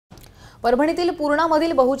परभणीतील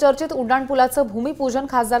पूर्णामधील बहुचर्चित उड्डाणपुलाचं भूमिपूजन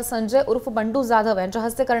खासदार संजय उर्फ बंडू जाधव यांच्या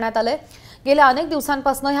हस्ते करण्यात आले। गेल्या अनेक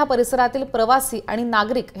दिवसांपासून ह्या परिसरातील प्रवासी आणि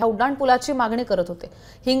नागरिक ह्या उड्डाणपुलाची मागणी करत होते।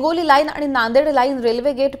 हिंगोली लाईन आणि नांदेड लाईन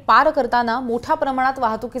रेल्वे गेट पार करताना मोठ्या प्रमाणात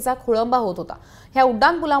वाहतुकीचा खोळंबा होत होता। ह्या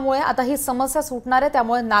उड्डाणपुलामुळे आता ही समस्या सुटणार आहे,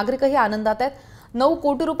 त्यामुळे नागरिकही आनंदात आहेत। 9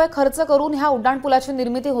 कोटी रुपये खर्च करून ह्या उड्डाणपुलाची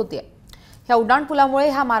निर्मिती होतीये। ह्या उड्डाणपुलामुळे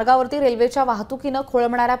ह्या मार्गावरती रेल्वेच्या वाहतुकीने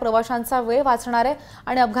खोळंबणाऱ्या प्रवाशांचा वेळ वाचणार आहे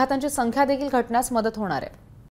आणि अपघातांची संख्या देखील घटण्यास मदत होणार आहे।